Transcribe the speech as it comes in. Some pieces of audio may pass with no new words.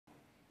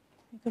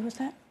You good with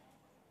that?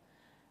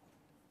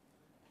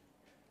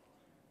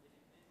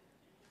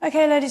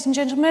 Okay, ladies and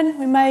gentlemen,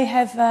 we may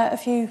have a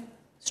few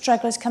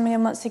stragglers coming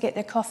in once they get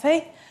their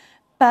coffee,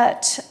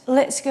 but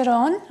let's get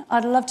on.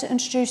 I'd love to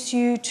introduce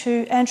you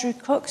to Andrew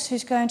Cooks,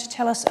 who's going to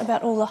tell us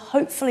about all the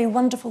hopefully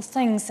wonderful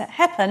things that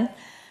happen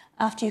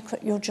after you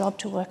quit your job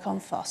to work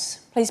on foss.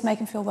 Please make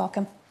him feel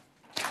welcome.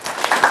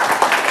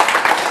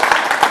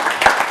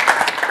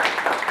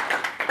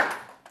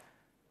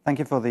 Thank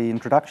you for the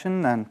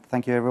introduction, and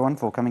thank you everyone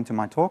for coming to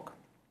my talk.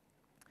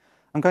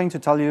 I'm going to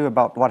tell you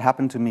about what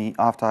happened to me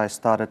after I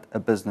started a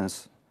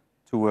business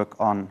to work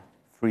on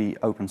free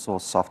open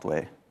source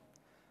software.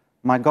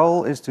 My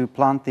goal is to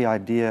plant the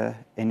idea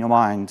in your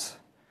minds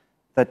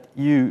that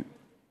you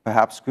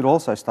perhaps could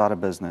also start a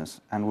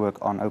business and work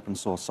on open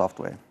source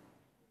software.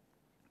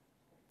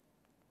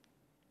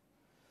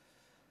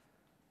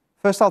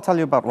 First, I'll tell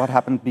you about what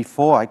happened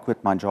before I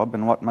quit my job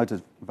and what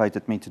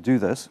motivated me to do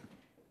this.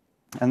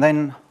 And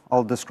then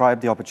I'll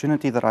describe the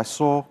opportunity that I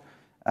saw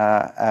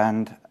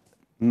and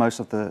most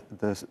of the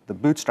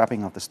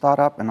bootstrapping of the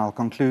startup, and I'll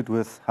conclude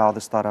with how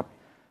the startup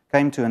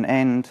came to an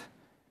end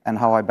and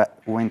how I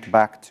went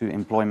back to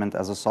employment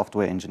as a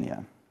software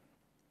engineer.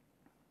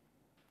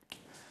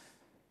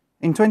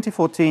 In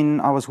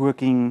 2014, I was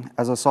working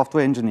as a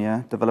software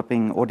engineer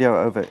developing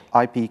audio over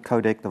IP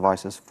codec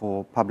devices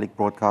for public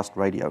broadcast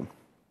radio.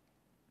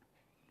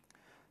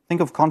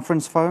 Think of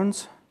conference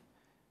phones,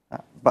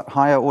 but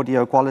higher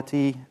audio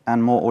quality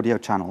and more audio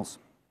channels.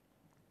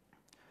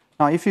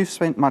 Now, if you've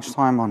spent much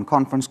time on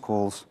conference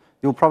calls,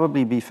 you'll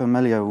probably be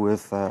familiar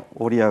with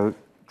audio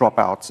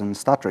dropouts and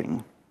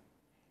stuttering.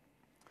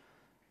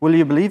 Will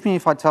you believe me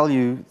if I tell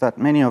you that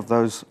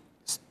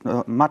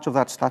much of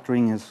that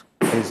stuttering is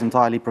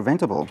entirely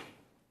preventable?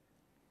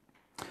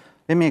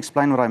 Let me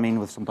explain what I mean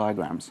with some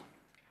diagrams.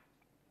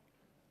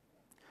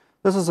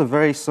 This is a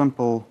very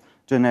simple,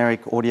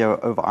 generic audio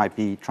over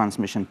IP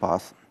transmission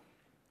path.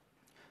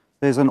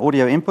 There's an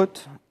audio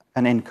input,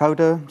 an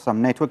encoder,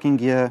 some networking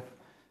gear,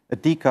 a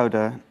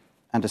decoder,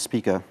 and a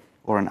speaker,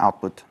 or an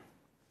output.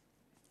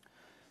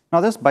 Now,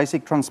 this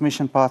basic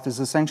transmission path is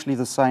essentially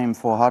the same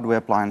for hardware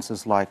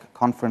appliances like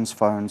conference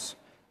phones,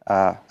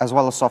 as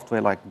well as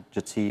software like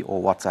Jitsi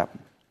or WhatsApp.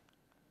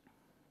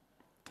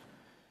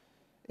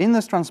 In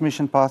this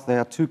transmission path, there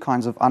are two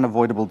kinds of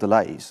unavoidable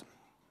delays.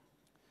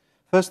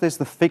 First, there's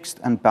the fixed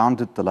and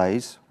bounded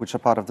delays, which are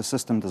part of the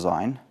system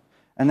design.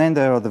 And then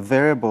there are the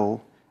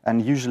variable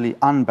and usually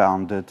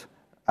unbounded,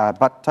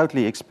 but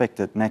totally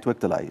expected network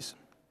delays.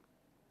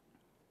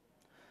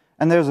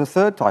 And there's a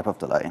third type of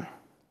delay.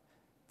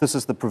 This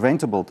is the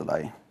preventable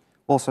delay,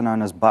 also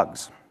known as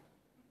bugs.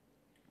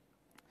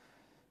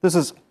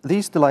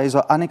 These delays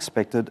are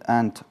unexpected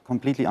and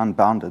completely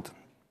unbounded.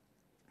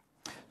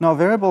 Now,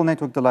 variable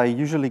network delay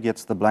usually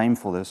gets the blame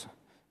for this,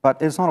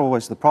 but it's not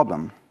always the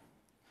problem.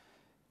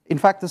 In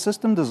fact, the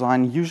system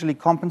design usually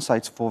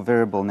compensates for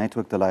variable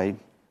network delay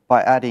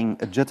by adding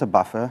a jitter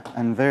buffer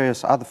and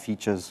various other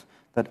features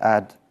that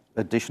add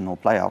additional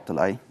playout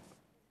delay.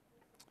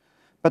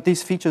 But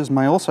these features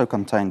may also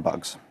contain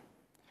bugs.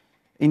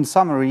 In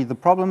summary, the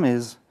problem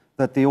is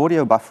that the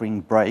audio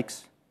buffering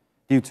breaks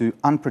due to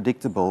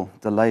unpredictable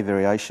delay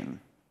variation.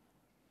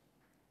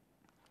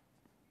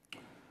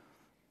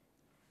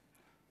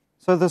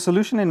 So the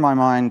solution in my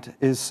mind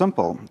is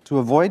simple. To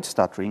avoid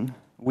stuttering,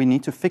 we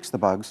need to fix the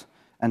bugs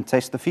and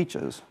test the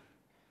features.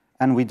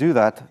 And we do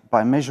that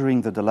by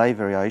measuring the delay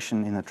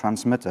variation in the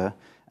transmitter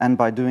and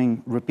by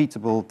doing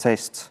repeatable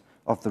tests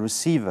of the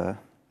receiver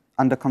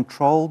under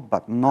controlled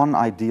but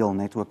non-ideal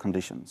network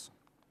conditions.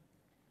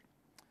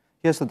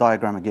 Here's the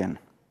diagram again.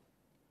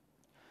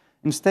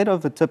 Instead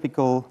of a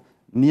typical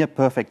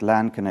near-perfect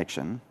LAN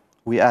connection,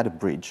 we add a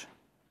bridge.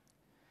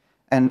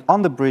 And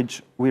on the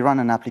bridge, we run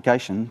an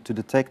application to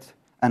detect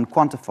and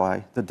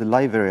quantify the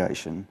delay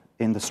variation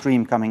in the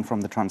stream coming from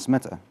the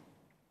transmitter.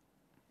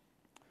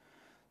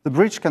 The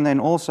bridge can then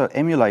also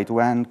emulate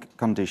WAN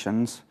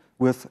conditions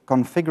with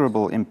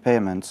configurable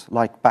impairments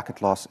like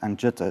packet loss and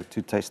jitter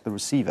to test the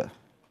receiver.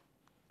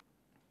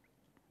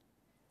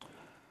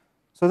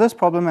 So this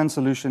problem and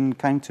solution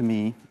came to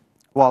me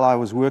while I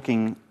was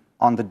working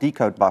on the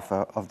decode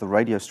buffer of the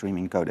radio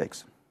streaming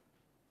codecs.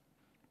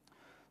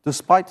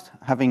 Despite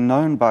having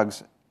known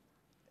bugs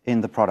in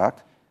the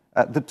product,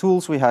 the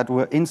tools we had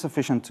were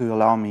insufficient to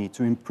allow me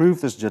to improve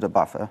this jitter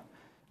buffer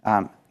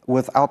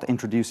without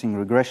introducing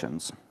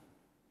regressions.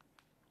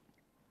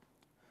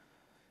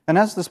 And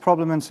as this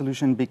problem and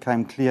solution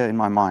became clear in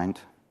my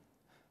mind,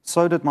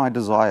 so did my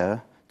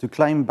desire to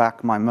claim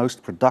back my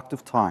most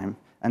productive time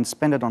and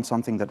spend it on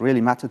something that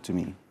really mattered to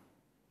me.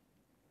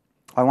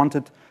 I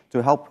wanted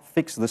to help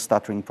fix the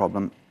stuttering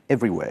problem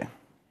everywhere.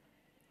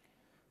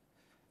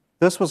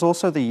 This was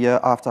also the year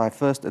after I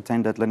first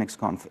attended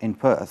linux.conf in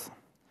Perth.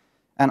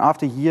 And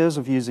after years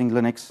of using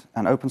Linux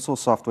and open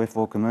source software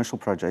for commercial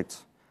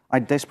projects, I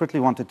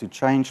desperately wanted to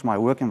change my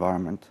work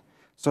environment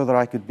so that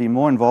I could be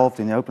more involved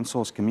in the open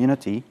source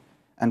community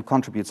and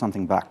contribute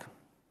something back.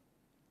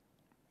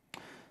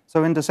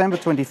 So in December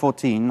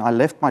 2014, I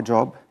left my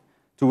job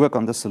to work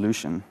on this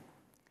solution.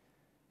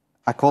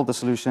 I called the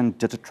solution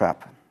jitter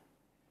trap.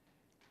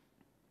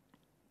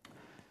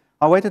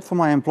 I waited for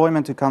my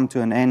employment to come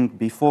to an end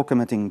before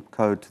committing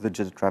code to the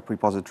jitter trap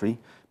repository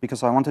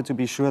because I wanted to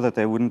be sure that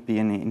there wouldn't be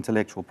any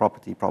intellectual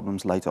property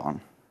problems later on.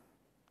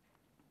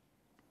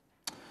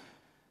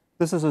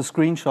 This is a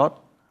screenshot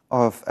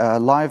of a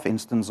live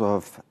instance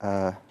of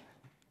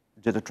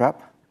jitter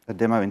trap, a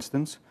demo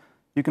instance.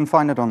 You can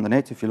find it on the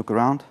net if you look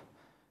around,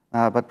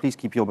 but please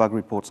keep your bug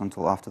reports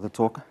until after the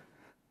talk.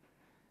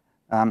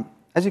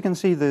 As you can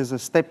see, there's a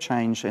step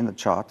change in the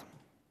chart,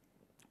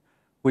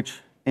 which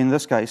in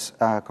this case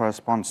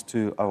corresponds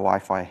to a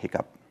Wi-Fi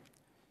hiccup.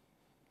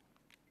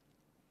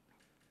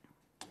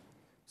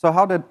 So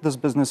how did this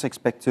business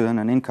expect to earn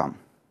an income?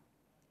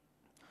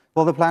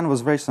 Well, the plan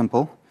was very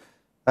simple.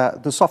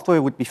 The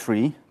software would be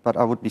free, but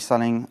I would be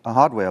selling a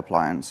hardware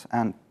appliance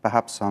and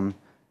perhaps some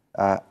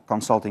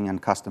consulting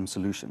and custom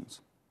solutions.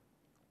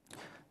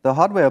 The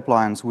hardware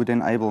appliance would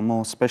enable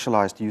more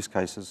specialized use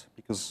cases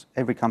because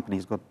every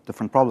company's got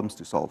different problems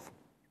to solve.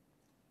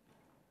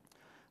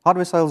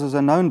 Hardware sales is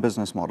a known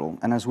business model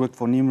and has worked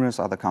for numerous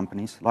other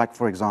companies, like,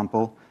 for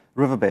example,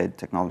 Riverbed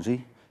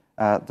Technology,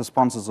 the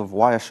sponsors of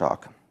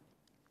Wireshark,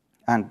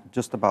 and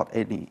just about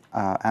any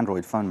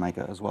Android phone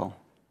maker as well.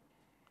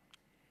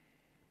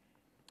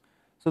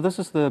 So this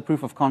is the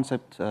proof of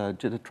concept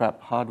jitter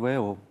trap hardware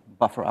or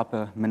buffer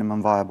upper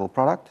minimum viable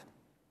product.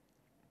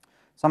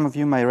 Some of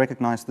you may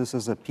recognize this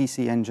as a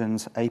PC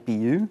Engine's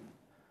APU,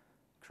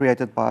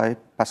 created by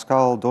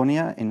Pascal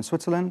Dornier in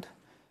Switzerland.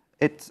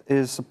 It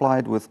is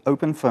supplied with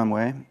open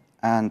firmware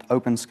and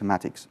open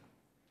schematics.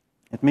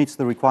 It meets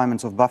the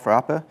requirements of buffer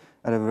upper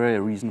at a very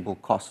reasonable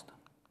cost.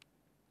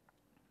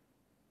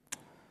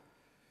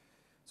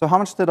 So how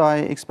much did I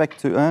expect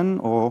to earn,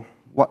 or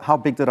how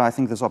big did I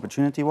think this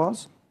opportunity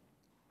was?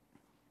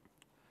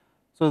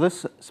 So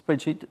this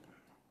spreadsheet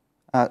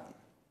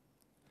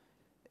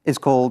is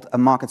called a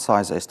market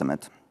size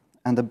estimate.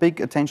 And the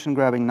big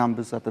attention-grabbing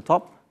numbers at the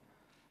top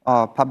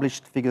are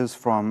published figures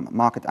from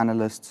market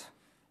analysts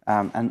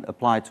and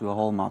apply to a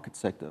whole market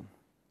sector.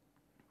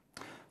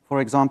 For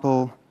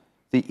example,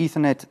 the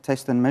Ethernet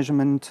test and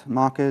measurement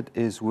market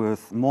is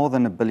worth more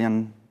than $1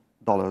 billion,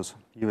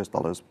 US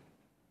dollars.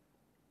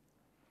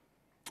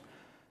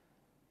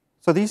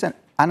 So these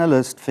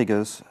analyst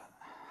figures,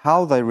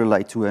 how they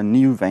relate to a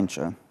new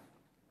venture,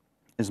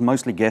 is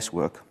mostly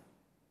guesswork.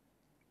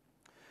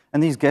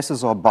 And these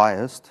guesses are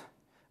biased,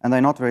 and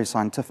they're not very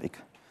scientific.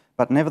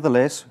 But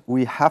nevertheless,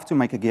 we have to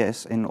make a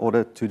guess in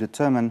order to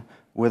determine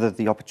whether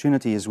the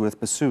opportunity is worth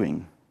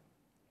pursuing.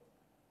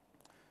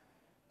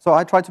 So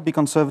I tried to be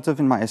conservative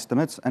in my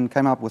estimates and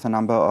came up with a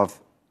number of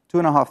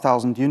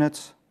 2,500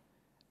 units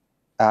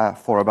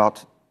for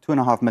about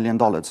 $2.5 million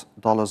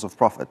of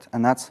profit.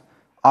 And that's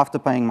after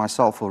paying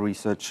myself for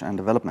research and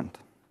development.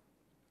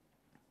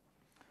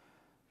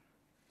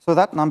 So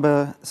that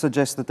number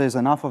suggests that there's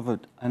enough of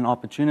an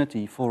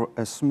opportunity for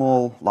a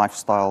small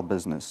lifestyle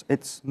business.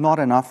 It's not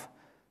enough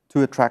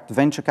to attract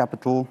venture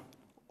capital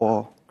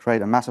or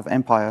create a massive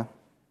empire,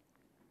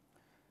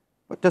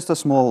 but just a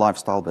small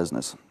lifestyle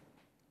business.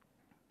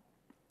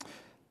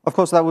 Of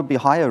course, that would be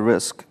higher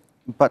risk,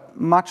 but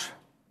much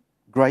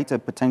greater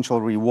potential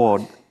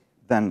reward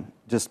than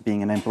just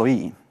being an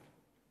employee.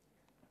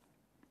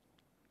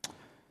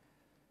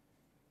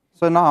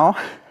 So now,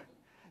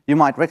 you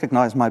might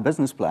recognize my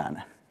business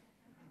plan.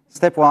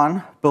 Step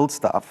 1, build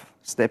stuff.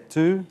 Step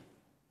 2,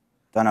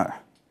 don't know.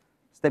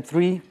 Step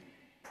 3,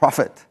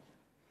 profit.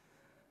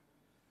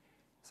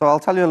 So I'll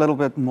tell you a little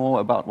bit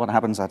more about what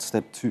happens at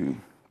step 2.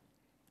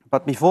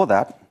 But before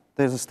that,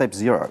 there's a step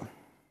 0.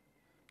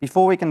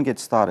 Before we can get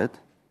started,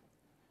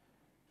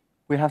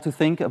 we have to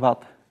think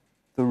about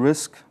the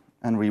risk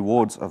and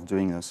rewards of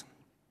doing this.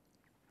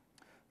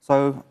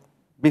 So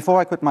before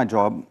I quit my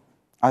job,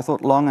 I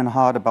thought long and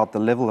hard about the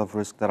level of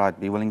risk that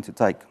I'd be willing to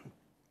take.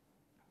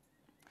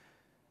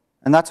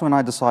 And that's when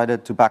I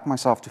decided to back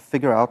myself to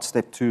figure out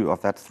step 2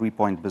 of that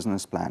 3-point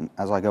business plan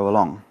as I go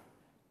along.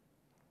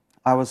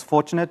 I was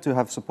fortunate to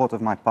have support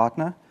of my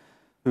partner,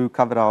 who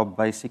covered our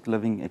basic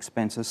living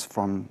expenses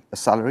from a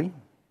salary.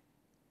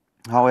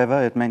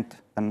 However, it meant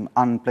an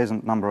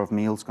unpleasant number of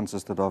meals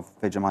consisted of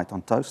Vegemite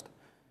on toast.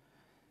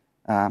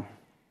 And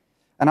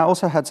I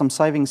also had some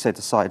savings set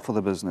aside for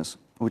the business,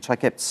 which I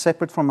kept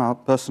separate from our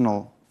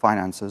personal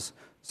finances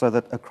so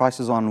that a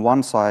crisis on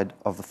one side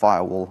of the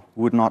firewall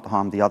would not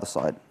harm the other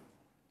side.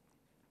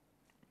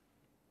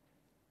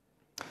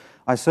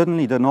 I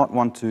certainly did not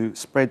want to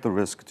spread the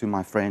risk to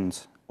my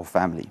friends or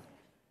family.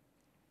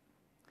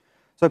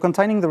 So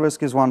containing the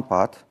risk is one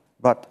part,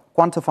 but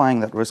quantifying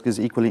that risk is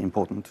equally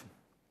important.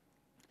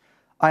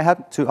 I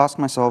had to ask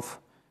myself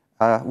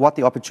what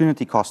the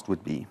opportunity cost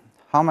would be.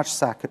 How much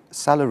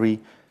salary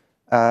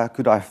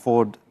could I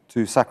afford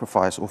to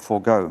sacrifice or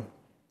forego?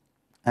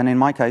 And in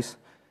my case,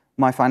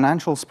 my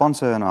financial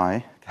sponsor and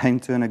I came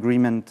to an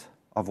agreement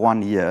of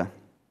 1 year.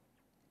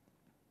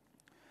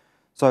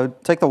 So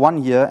take the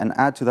 1 year and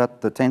add to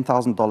that the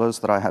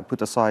 $10,000 that I had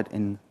put aside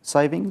in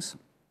savings.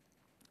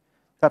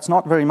 That's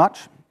not very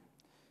much.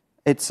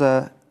 It's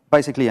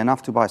basically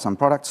enough to buy some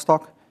product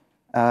stock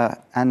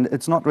And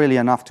it's not really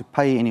enough to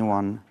pay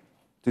anyone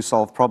to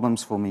solve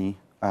problems for me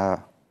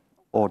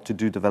or to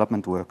do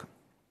development work.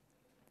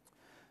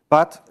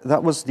 But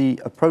that was the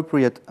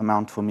appropriate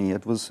amount for me.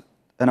 It was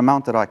an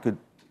amount that I could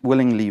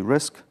willingly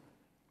risk.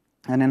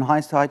 And in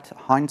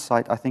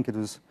hindsight, I think it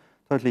was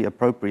totally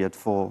appropriate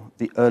for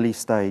the early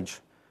stage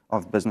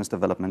of business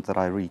development that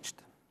I reached.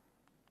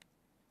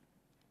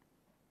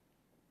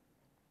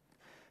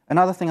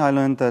 Another thing I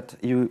learned that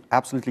you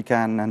absolutely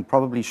can and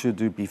probably should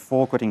do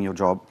before quitting your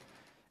job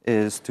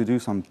is to do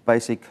some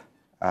basic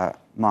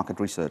market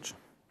research.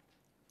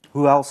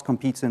 Who else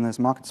competes in this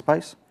market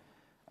space?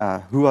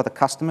 Who are the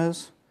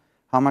customers?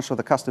 How much are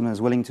the customers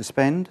willing to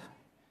spend?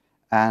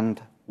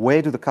 And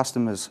where do the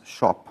customers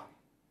shop?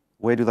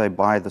 Where do they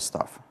buy the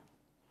stuff?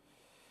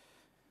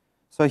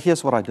 So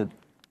here's what I did.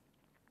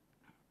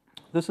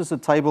 This is a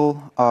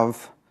table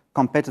of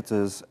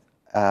competitors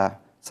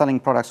selling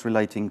products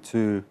relating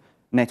to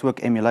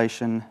network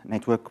emulation,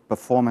 network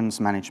performance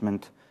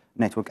management,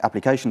 network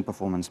application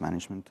performance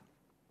management.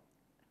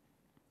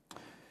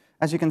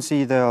 As you can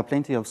see, there are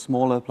plenty of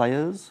smaller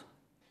players.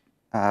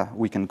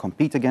 We can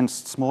compete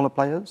against smaller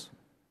players.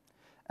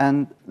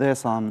 And there are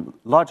some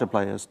larger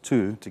players,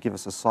 too, to give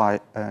us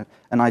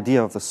an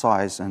idea of the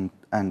size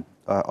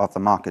of the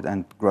market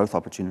and growth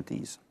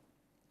opportunities.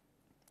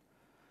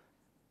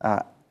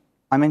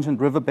 I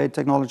mentioned Riverbed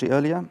Technology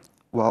earlier.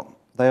 Well,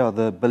 they are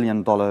the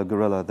billion-dollar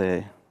gorilla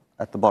there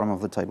at the bottom of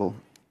the table.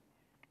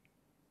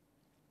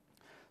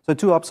 So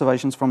 2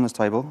 observations from this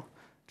table.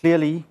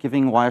 Clearly,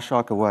 giving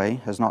Wireshark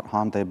away has not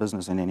harmed their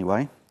business in any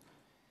way.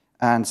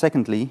 And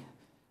secondly,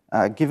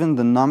 given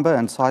the number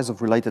and size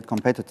of related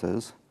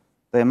competitors,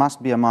 there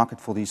must be a market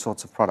for these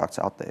sorts of products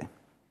out there.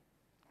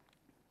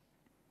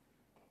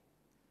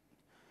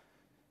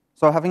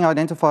 So having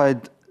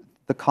identified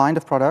the kind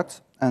of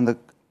product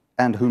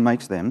and who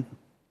makes them,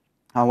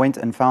 I went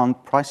and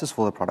found prices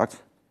for the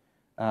product.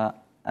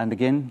 And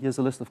again, here's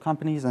a list of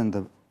companies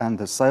and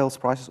the sales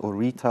prices or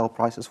retail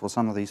prices for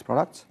some of these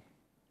products.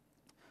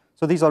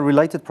 So these are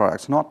related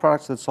products, not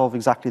products that solve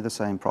exactly the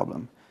same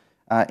problem.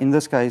 In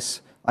this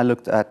case, I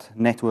looked at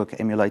network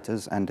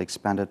emulators and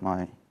expanded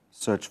my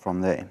search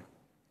from there.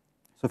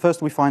 So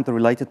first we find the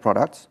related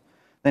products,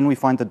 then we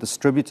find the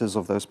distributors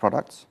of those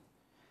products.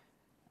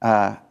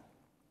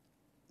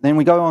 Then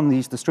we go on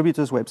these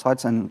distributors'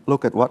 websites and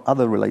look at what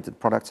other related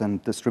products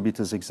and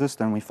distributors exist,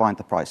 and we find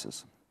the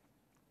prices.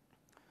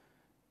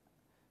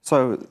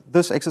 So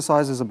this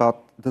exercise is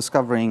about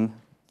discovering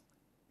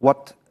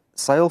what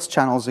sales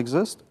channels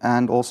exist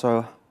and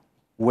also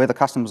where the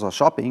customers are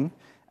shopping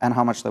and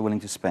how much they're willing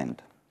to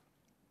spend.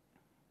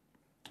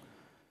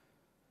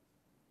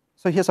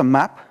 So here's a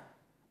map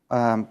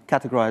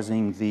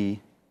categorizing the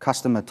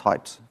customer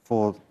types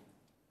for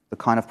the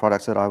kind of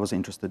products that I was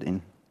interested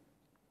in.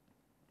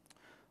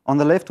 On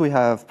the left, we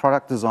have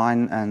product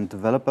design and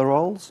developer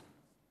roles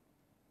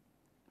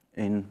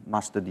in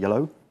mustard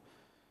yellow.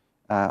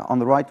 On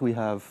the right, we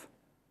have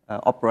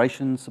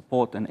operations,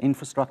 support, and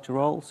infrastructure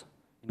roles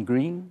in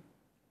green.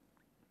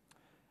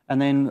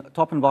 And then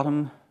top and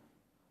bottom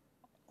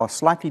are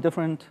slightly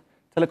different.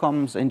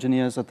 Telecoms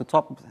engineers at the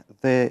top,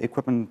 their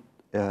equipment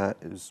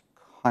is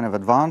kind of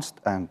advanced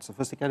and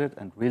sophisticated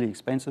and really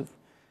expensive.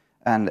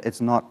 And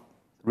it's not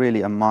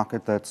really a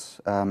market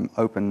that's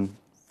open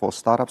for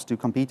startups to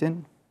compete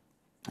in.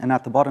 And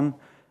at the bottom,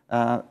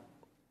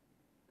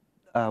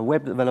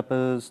 web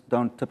developers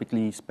don't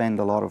typically spend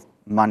a lot of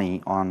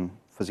money on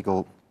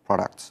physical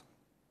products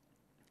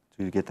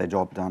to get their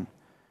job done.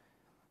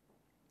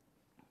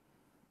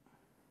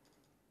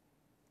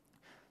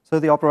 So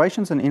the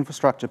operations and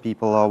infrastructure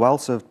people are well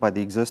served by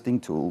the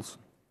existing tools.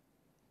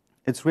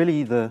 It's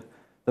really the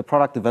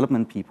product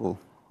development people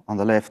on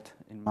the left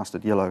in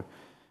mustard yellow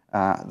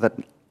that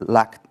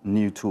lack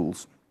new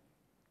tools.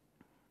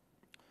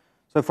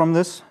 So from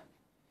this,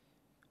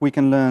 we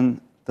can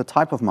learn the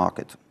type of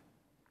market.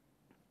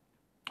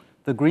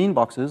 The green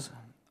boxes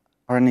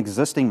are an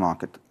existing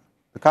market.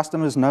 The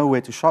customers know where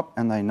to shop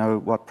and they know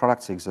what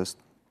products exist.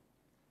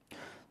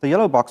 The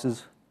yellow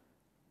boxes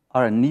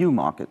are a new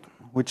market,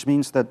 which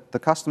means that the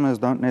customers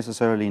don't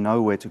necessarily know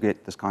where to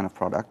get this kind of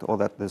product or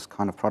that this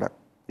kind of product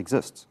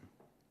exists.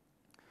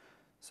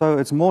 So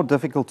it's more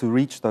difficult to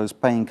reach those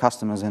paying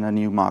customers in a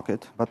new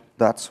market, but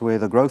that's where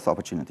the growth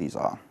opportunities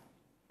are.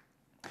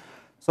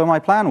 So my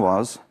plan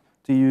was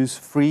to use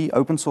free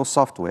open source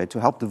software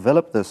to help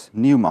develop this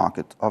new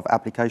market of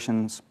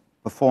applications,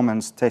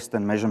 performance, test,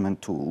 and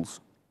measurement tools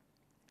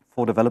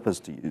for developers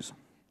to use.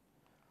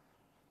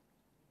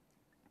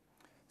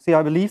 See,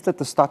 I believe that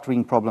the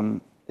stuttering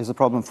problem is a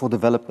problem for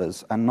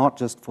developers and not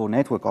just for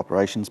network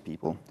operations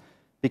people,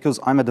 because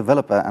I'm a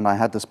developer and I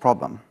had this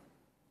problem.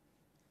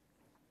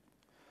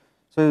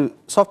 So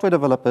software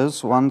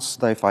developers, once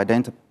they've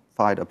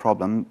identified a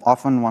problem,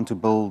 often want to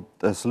build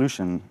a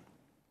solution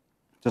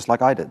just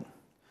like I did.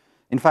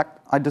 In fact,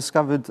 I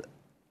discovered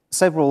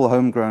several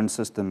homegrown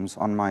systems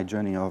on my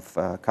journey of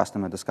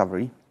customer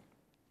discovery,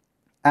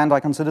 and I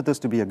considered this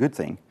to be a good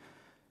thing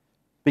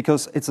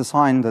because it's a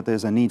sign that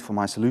there's a need for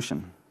my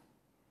solution.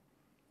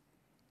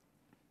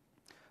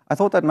 I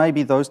thought that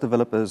maybe those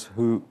developers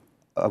who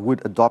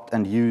would adopt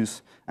and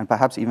use and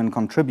perhaps even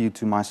contribute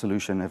to my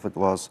solution if it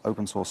was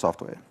open source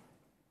software.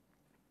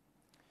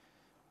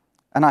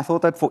 And I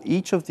thought that for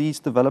each of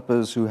these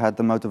developers who had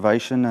the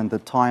motivation and the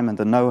time and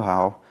the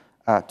know-how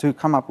to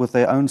come up with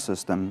their own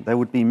system, there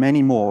would be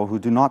many more who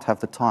do not have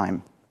the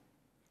time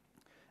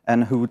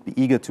and who would be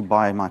eager to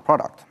buy my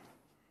product.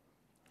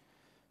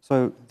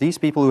 So these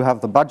people who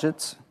have the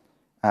budgets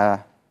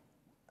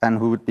and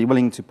who would be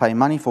willing to pay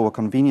money for a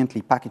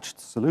conveniently packaged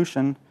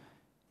solution,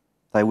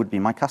 they would be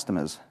my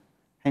customers.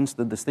 Hence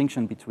the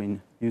distinction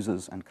between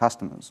users and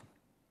customers.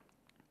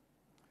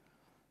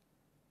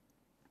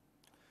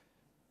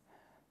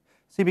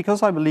 See,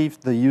 because I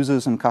believed the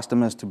users and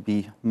customers to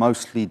be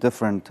mostly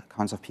different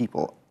kinds of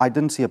people, I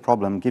didn't see a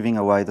problem giving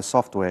away the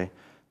software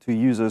to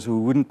users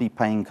who wouldn't be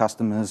paying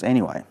customers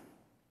anyway.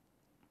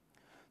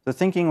 The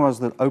thinking was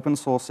that open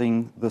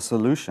sourcing the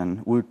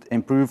solution would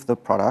improve the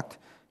product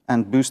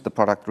and boost the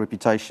product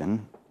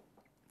reputation,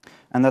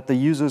 and that the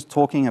users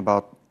talking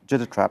about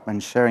JitterTrap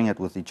and sharing it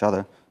with each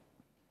other,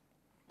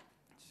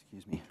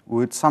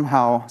 would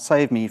somehow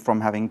save me from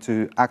having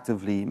to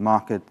actively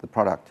market the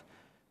product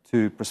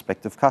to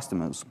prospective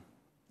customers.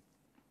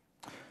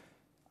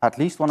 At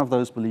least one of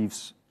those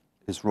beliefs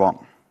is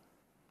wrong.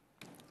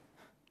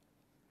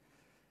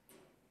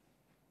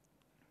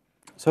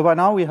 So by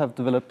now we have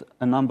developed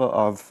a number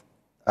of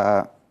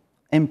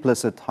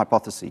implicit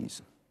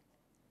hypotheses.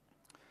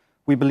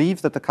 We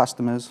believe that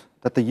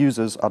the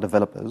users are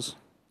developers.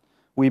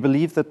 We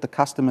believe that the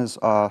customers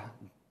are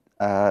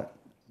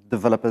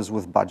developers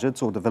with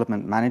budgets or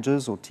development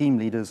managers or team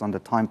leaders under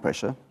time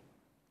pressure.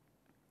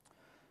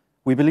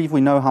 We believe we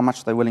know how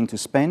much they're willing to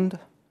spend,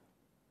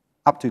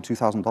 up to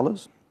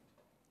 $2,000.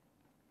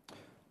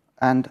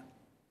 And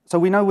so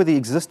we know we're the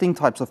existing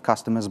types of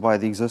customers by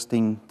the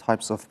existing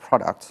types of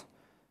products,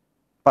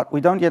 but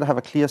we don't yet have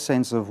a clear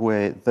sense of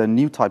where the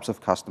new types of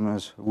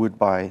customers would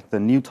buy the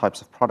new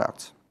types of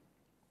products.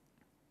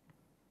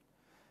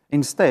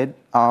 Instead,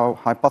 our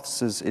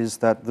hypothesis is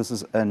that this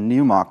is a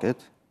new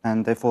market,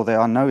 and therefore there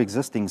are no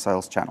existing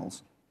sales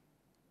channels.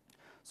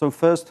 So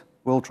first,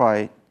 we'll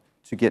try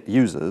to get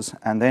users,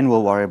 and then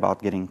we'll worry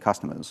about getting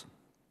customers.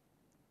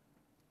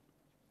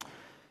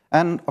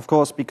 And of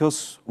course,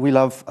 because we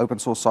love open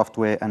source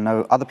software and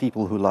know other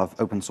people who love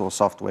open source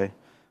software,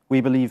 we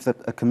believe that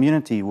a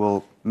community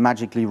will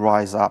magically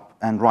rise up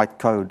and write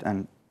code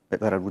and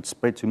that it would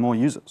spread to more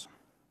users.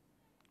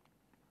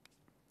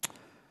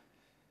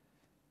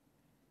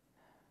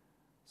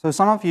 So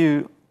some of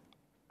you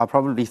are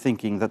probably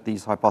thinking that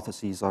these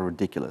hypotheses are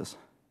ridiculous,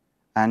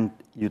 and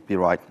you'd be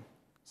right.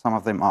 Some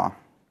of them are.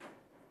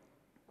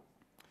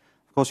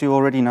 Of course, you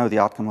already know the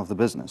outcome of the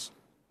business.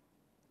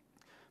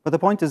 But the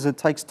point is, it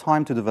takes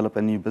time to develop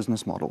a new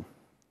business model.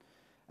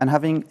 And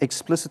having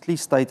explicitly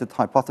stated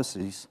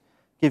hypotheses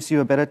gives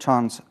you a better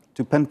chance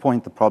to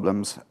pinpoint the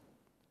problems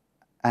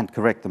and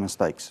correct the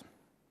mistakes.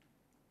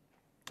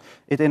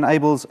 It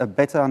enables a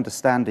better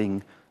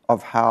understanding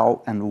of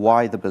how and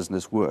why the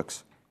business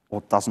works or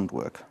doesn't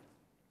work.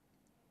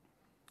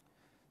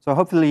 So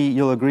hopefully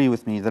you'll agree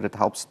with me that it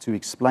helps to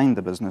explain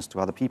the business to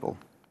other people.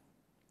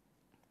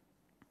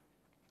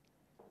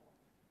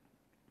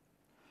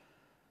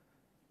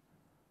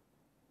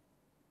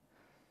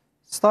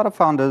 Startup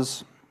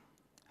founders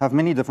have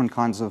many different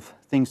kinds of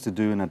things to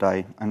do in a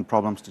day and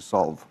problems to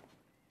solve.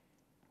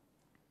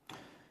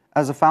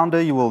 As a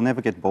founder, you will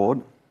never get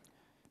bored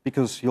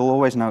because you'll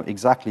always know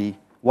exactly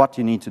what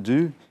you need to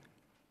do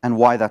and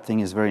why that thing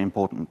is very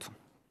important.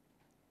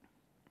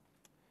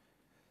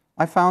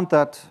 I found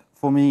that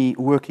for me,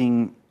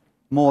 working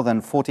more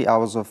than 40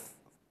 hours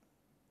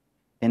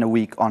in a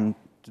week on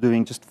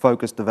doing just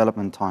focused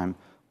development time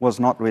was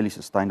not really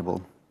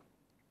sustainable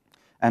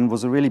and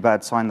was a really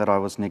bad sign that I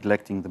was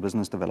neglecting the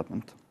business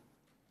development.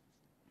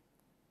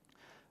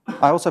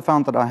 I also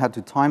found that I had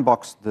to time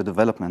box the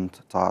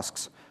development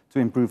tasks to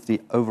improve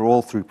the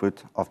overall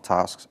throughput of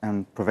tasks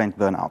and prevent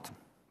burnout.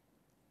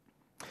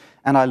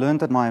 And I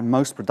learned that my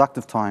most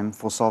productive time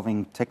for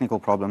solving technical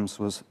problems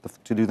was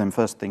to do them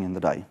first thing in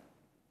the day.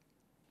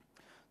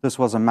 This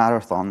was a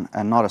marathon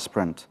and not a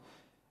sprint,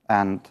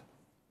 and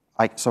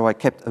so I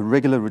kept a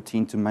regular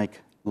routine to make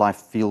life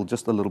feel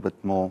just a little bit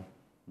more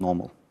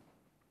normal.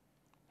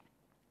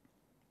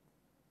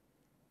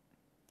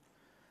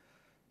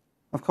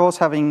 Of course,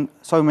 having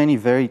so many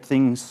varied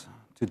things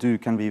to do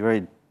can be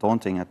very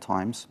daunting at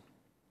times.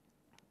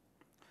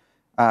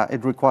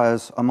 It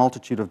requires a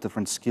multitude of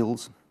different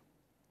skills,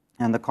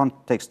 and the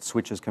context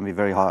switches can be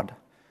very hard.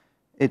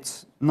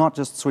 It's not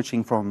just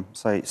switching from,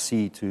 say,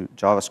 C to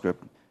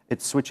JavaScript.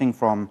 It's switching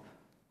from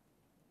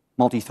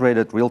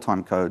multi-threaded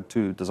real-time code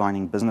to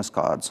designing business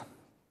cards,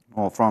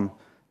 or from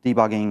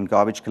debugging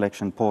garbage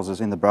collection pauses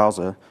in the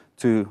browser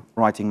to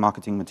writing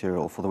marketing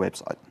material for the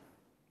website.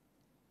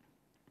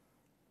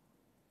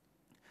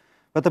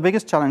 But the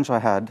biggest challenge I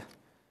had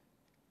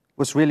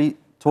was really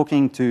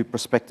talking to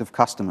prospective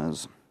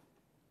customers,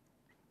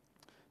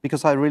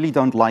 because I really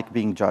don't like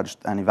being judged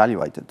and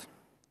evaluated.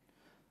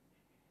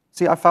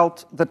 See, I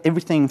felt that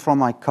everything from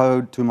my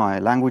code to my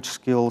language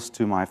skills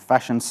to my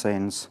fashion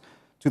sense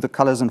to the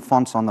colors and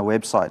fonts on the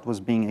website was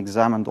being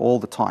examined all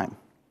the time.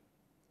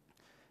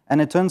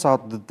 And it turns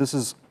out that this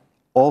is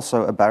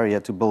also a barrier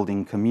to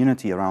building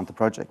community around the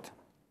project.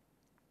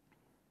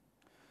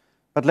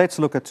 But let's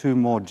look at two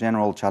more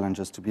general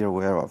challenges to be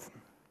aware of.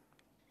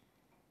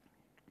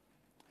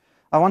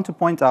 I want to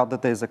point out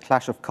that there's a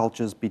clash of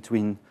cultures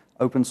between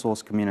open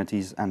source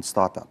communities and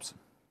startups.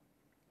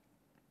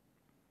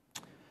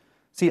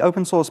 See,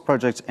 open source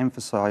projects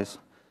emphasize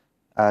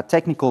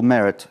technical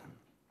merit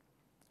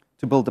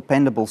to build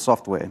dependable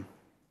software,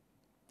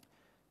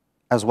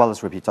 as well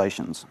as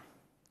reputations.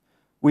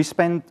 We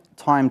spend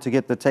time to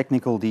get the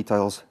technical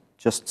details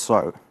just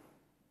so.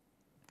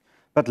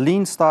 But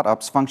lean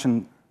startups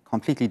function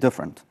completely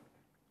different.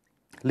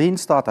 Lean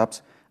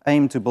startups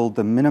aim to build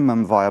the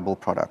minimum viable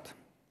product.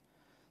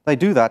 They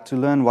do that to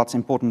learn what's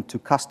important to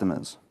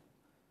customers,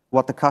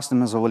 what the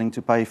customers are willing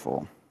to pay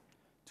for,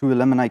 to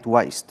eliminate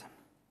waste.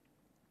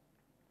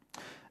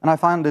 And I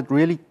find it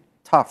really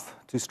tough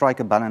to strike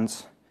a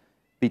balance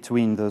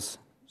between this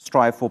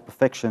strive for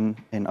perfection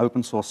in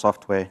open source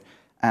software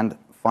and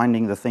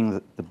finding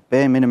the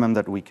bare minimum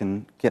that we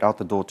can get out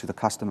the door to the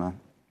customer.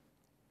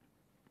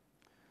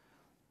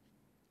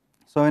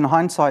 So in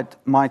hindsight,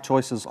 my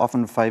choices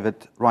often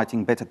favored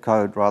writing better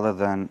code rather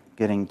than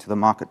getting to the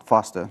market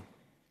faster.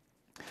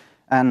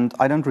 And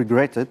I don't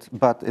regret it,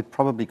 but it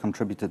probably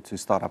contributed to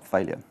startup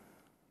failure.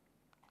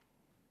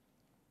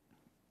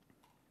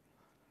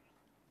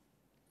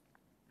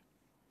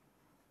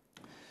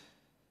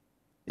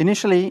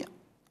 Initially,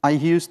 I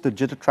used the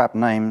JitterTrap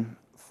name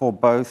for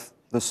both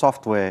the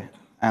software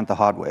and the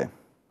hardware.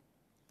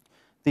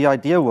 The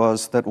idea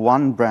was that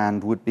one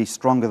brand would be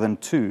stronger than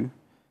two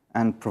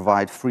and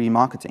provide free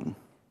marketing.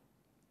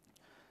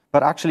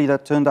 But actually,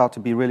 that turned out to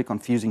be really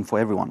confusing for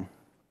everyone.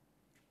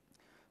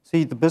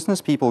 See, the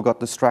business people got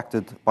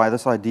distracted by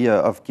this idea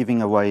of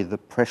giving away the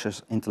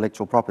precious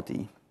intellectual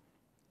property.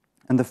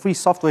 And the free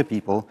software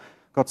people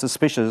got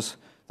suspicious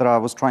that I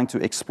was trying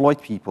to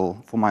exploit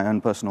people for my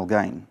own personal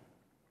gain.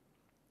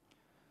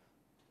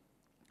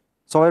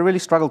 So I really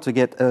struggled to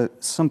get a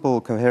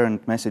simple,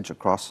 coherent message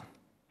across.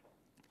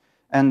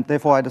 And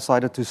therefore, I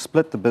decided to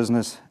split the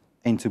business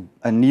into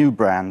a new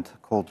brand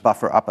called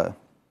Buffer Upper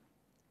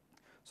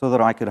so that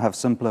I could have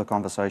simpler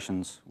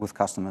conversations with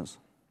customers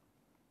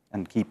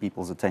and keep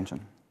people's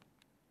attention.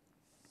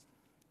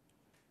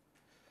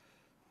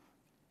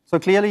 So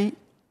clearly,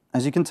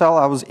 as you can tell,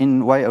 I was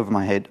in way over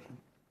my head.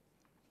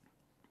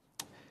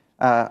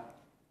 And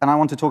I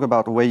want to talk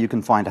about where you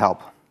can find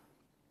help.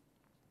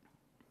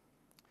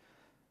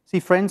 See,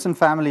 friends and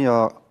family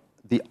are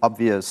the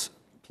obvious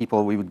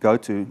people we would go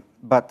to,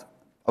 but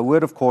a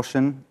word of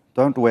caution,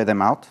 don't wear them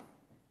out.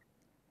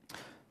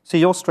 See,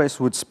 your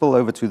stress would spill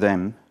over to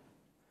them,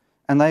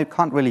 and they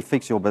can't really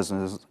fix your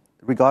business,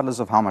 regardless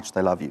of how much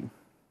they love you.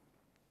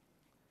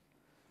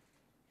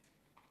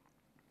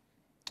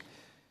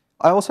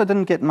 I also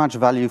didn't get much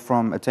value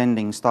from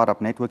attending startup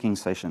networking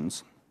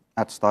sessions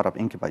at startup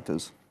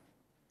incubators.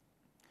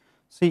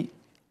 See,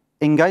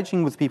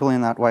 engaging with people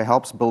in that way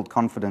helps build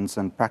confidence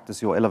and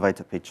practice your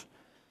elevator pitch.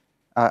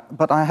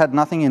 But I had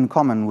nothing in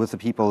common with the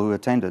people who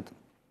attended.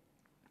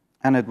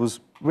 And it was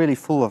really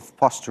full of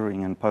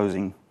posturing and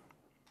posing.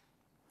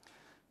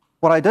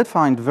 What I did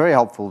find very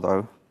helpful,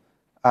 though,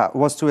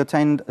 was to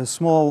attend a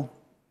small,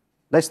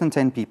 less than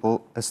 10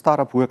 people, a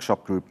startup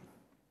workshop group.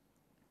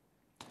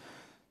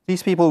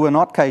 These people were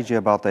not cagey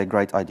about their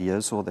great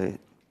ideas or they're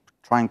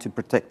trying to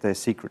protect their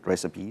secret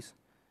recipes.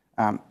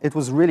 It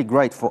was really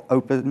great for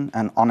open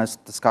and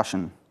honest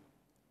discussion.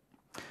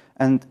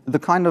 And the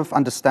kind of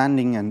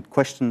understanding and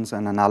questions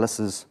and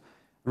analysis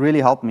really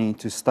helped me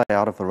to stay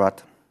out of the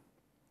rut.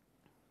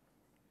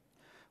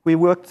 We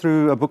worked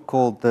through a book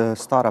called The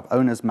Startup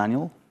Owner's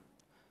Manual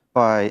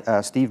by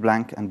Steve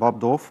Blank and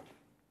Bob Dorff.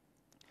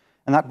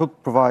 And that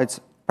book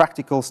provides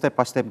practical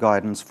step-by-step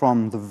guidance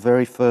from the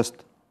very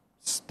first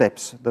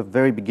steps, the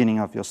very beginning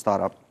of your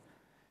startup.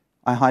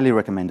 I highly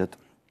recommend it.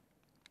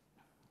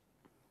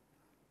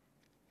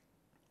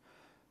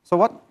 So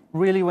what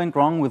really went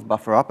wrong with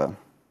Buffer Upper?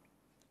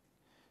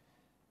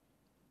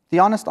 The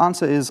honest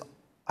answer is,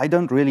 I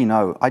don't really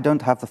know. I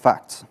don't have the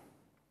facts.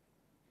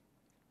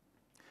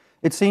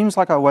 It seems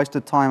like I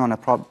wasted time on a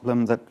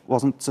problem that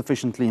wasn't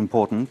sufficiently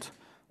important,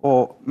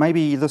 or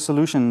maybe the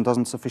solution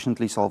doesn't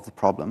sufficiently solve the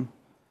problem,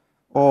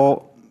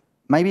 or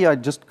maybe I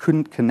just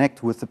couldn't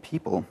connect with the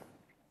people.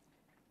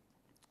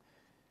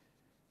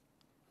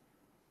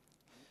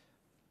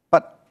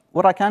 But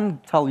what I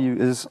can tell you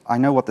is I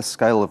know what the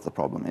scale of the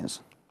problem is.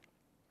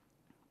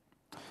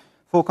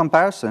 For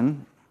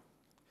comparison,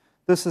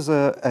 this is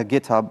a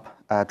GitHub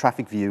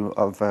traffic view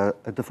of a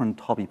different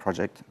hobby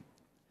project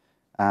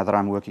that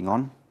I'm working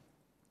on.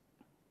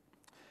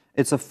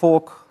 It's a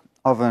fork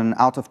of an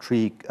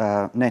out-of-tree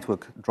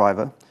network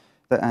driver,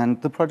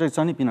 and the project's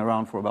only been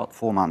around for about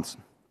 4 months.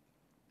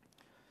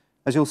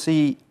 As you'll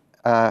see,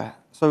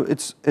 so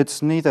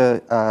it's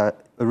neither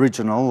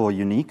original or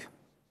unique,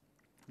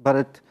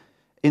 but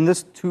in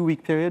this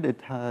 2-week period,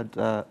 it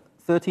had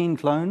 13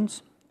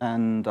 clones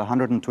and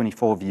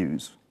 124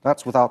 views.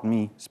 That's without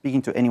me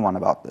speaking to anyone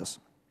about this.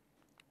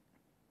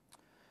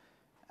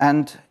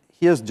 And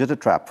here's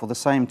JitterTrap for the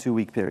same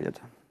 2-week period.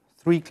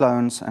 3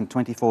 clones and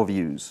 24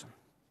 views.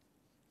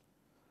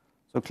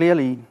 So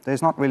clearly,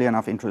 there's not really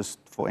enough interest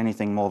for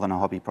anything more than a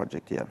hobby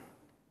project here.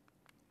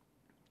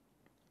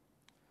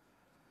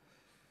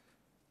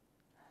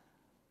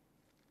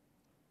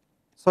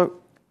 So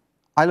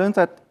I learned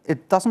that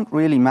it doesn't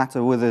really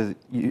matter whether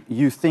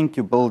you think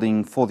you're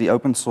building for the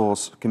open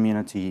source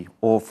community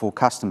or for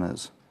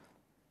customers.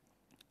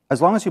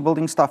 As long as you're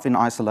building stuff in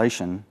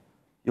isolation,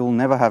 you'll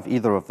never have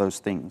either of those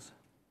things.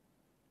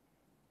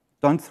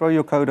 Don't throw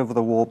your code over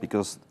the wall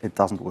because it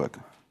doesn't work.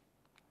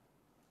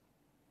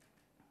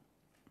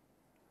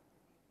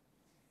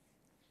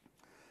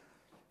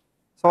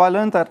 So I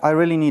learned that I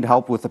really need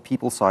help with the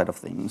people side of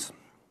things,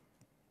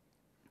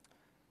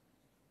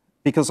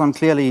 because I'm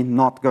clearly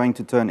not going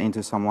to turn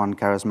into someone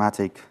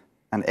charismatic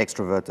and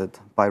extroverted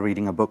by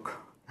reading a book.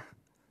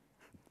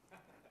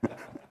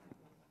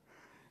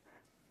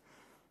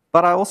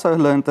 But I also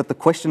learned that the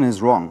question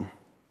is wrong,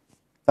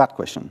 that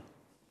question.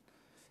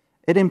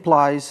 It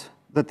implies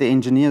that the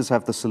engineers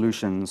have the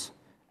solutions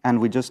and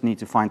we just need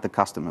to find the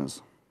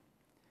customers.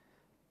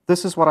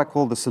 This is what I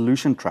call the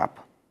solution trap.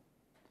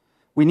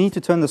 We need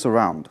to turn this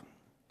around.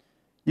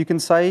 You can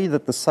say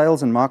that the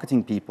sales and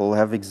marketing people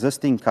have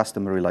existing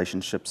customer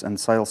relationships and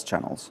sales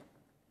channels.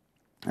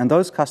 And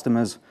those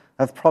customers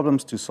have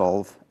problems to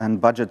solve and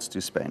budgets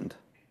to spend.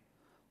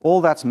 All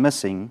that's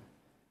missing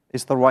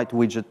is the right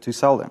widget to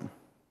sell them.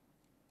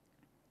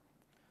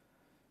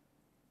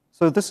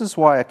 So this is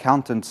why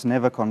accountants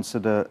never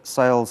consider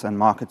sales and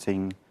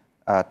marketing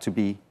to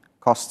be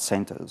cost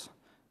centers.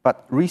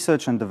 But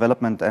research and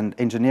development and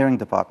engineering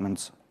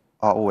departments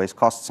are always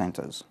cost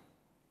centers.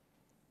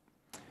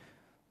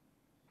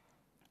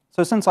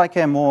 So since I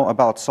care more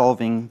about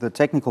solving the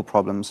technical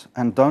problems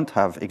and don't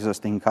have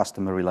existing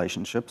customer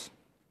relationships,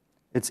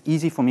 it's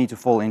easy for me to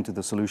fall into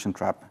the solution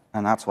trap,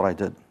 and that's what I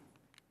did.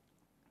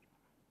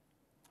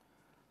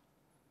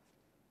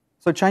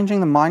 So changing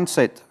the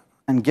mindset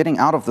and getting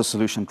out of the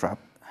solution trap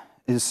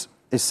is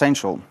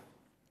essential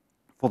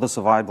for the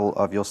survival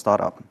of your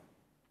startup.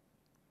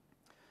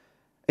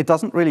 It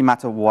doesn't really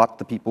matter what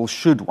the people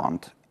should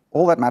want.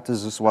 All that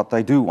matters is what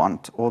they do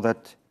want, or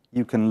that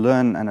you can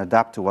learn and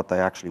adapt to what they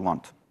actually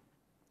want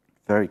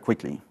very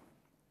quickly.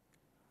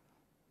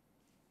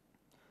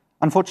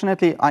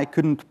 Unfortunately, I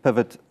couldn't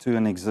pivot to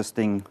an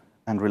existing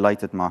and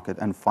related market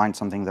and find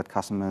something that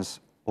customers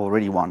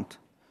already want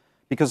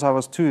because I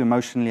was too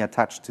emotionally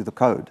attached to the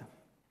code.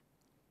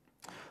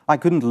 I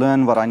couldn't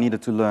learn what I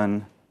needed to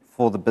learn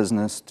for the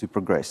business to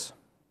progress.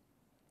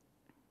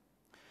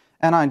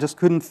 And I just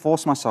couldn't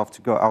force myself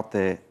to go out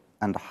there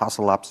and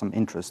hustle up some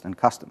interest in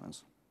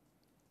customers.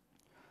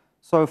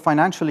 So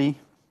financially,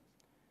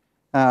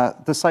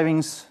 the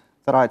savings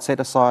that I had set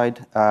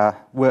aside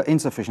were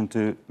insufficient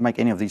to make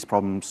any of these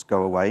problems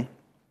go away.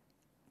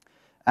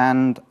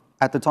 And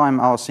at the time,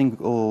 our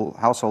single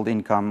household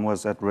income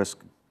was at risk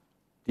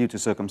due to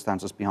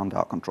circumstances beyond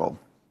our control.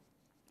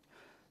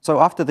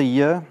 So after the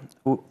year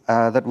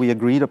that we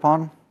agreed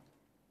upon,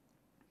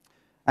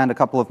 and a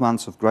couple of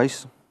months of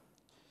grace,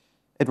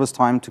 it was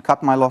time to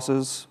cut my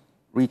losses,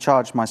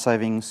 recharge my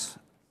savings,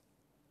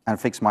 and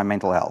fix my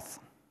mental health.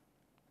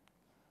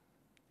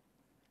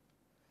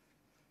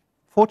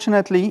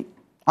 Fortunately,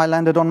 I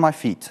landed on my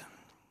feet.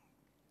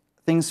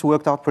 Things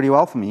worked out pretty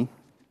well for me.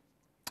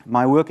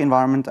 My work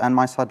environment and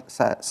my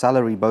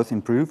salary both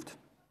improved.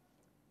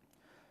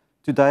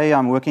 Today,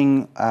 I'm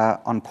working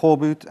on core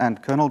boot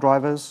and kernel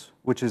drivers,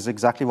 which is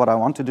exactly what I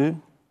want to do.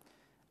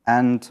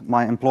 And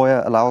my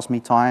employer allows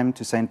me time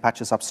to send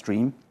patches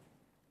upstream.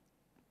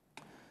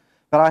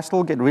 But I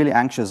still get really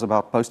anxious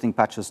about posting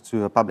patches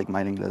to a public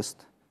mailing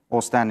list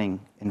or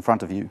standing in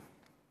front of you.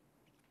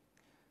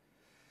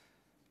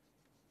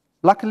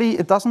 Luckily,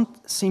 it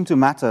doesn't seem to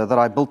matter that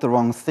I built the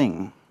wrong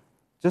thing,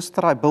 just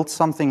that I built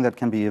something that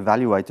can be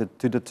evaluated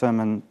to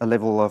determine a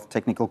level of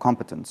technical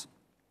competence.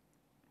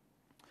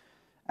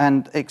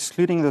 And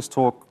excluding this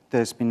talk,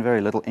 there's been very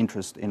little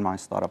interest in my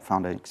startup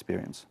founder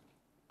experience.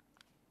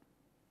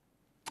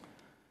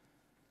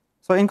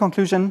 So in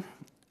conclusion,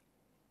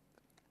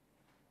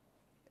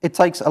 it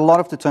takes a lot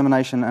of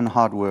determination and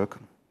hard work,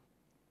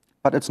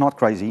 but it's not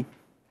crazy.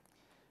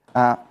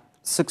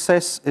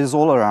 Success is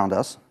all around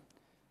us.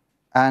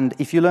 And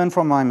if you learn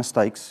from my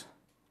mistakes,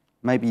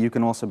 maybe you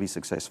can also be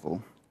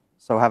successful.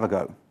 So have a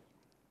go.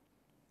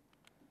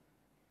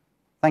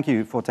 Thank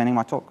you for attending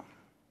my talk.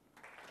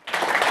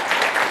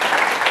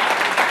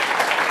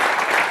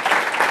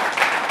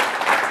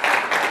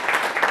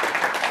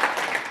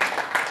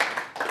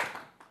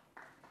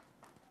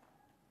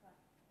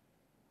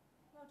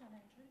 Well done,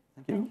 Andrew.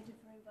 Thank you. And you did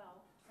very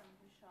well, someone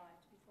who's shy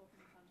to be talking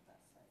in front of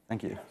us. So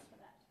Thank you. thanks for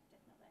that,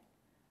 definitely.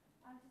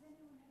 Does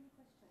anyone have any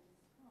questions?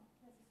 Oh,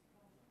 there's a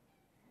surprise.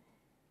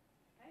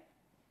 Okay.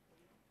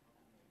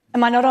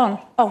 Am I not on?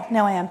 Oh,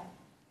 now I am.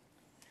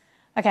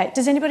 Okay,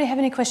 does anybody have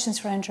any questions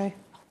for Andrew?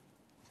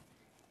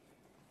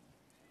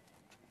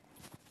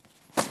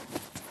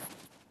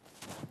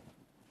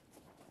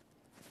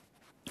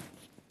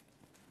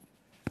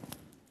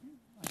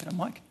 get a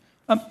mic.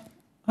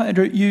 Hi,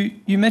 Andrew.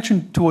 You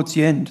mentioned towards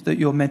the end that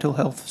your mental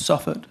health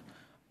suffered.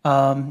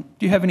 Do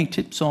you have any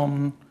tips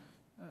on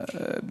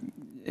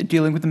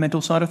dealing with the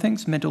mental side of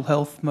things, mental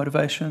health,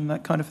 motivation,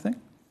 that kind of thing?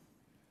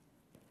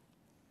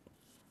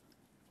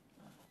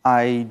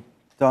 I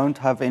don't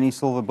have any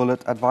silver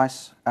bullet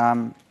advice.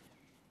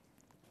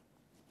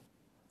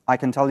 I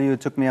can tell you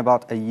it took me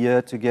about a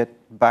year to get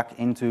back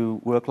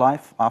into work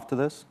life after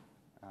this.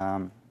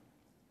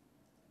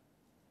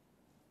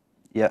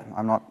 Yeah,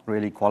 I'm not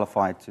really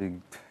qualified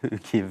to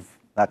give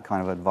that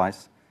kind of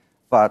advice.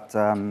 But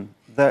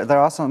there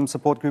are some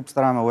support groups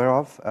that I'm aware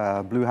of.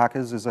 Blue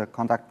Hackers is a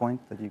contact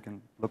point that you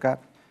can look at.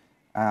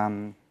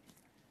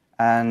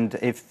 And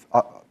if,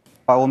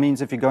 by all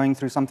means, if you're going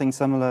through something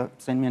similar,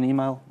 send me an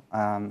email.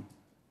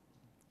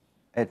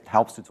 It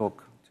helps to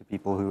talk to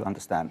people who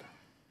understand.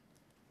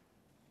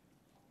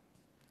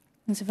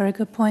 That's a very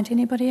good point.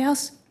 Anybody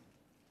else?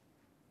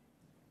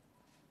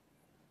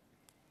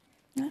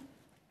 No?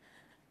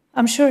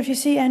 I'm sure if you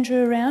see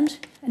Andrew around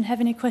and have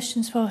any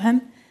questions for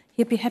him,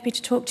 he'd be happy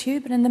to talk to you.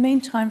 But in the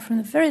meantime, from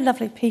the very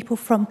lovely people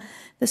from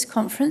this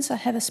conference, I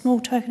have a small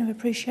token of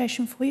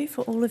appreciation for you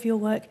for all of your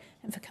work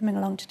and for coming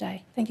along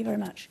today. Thank you very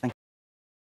much.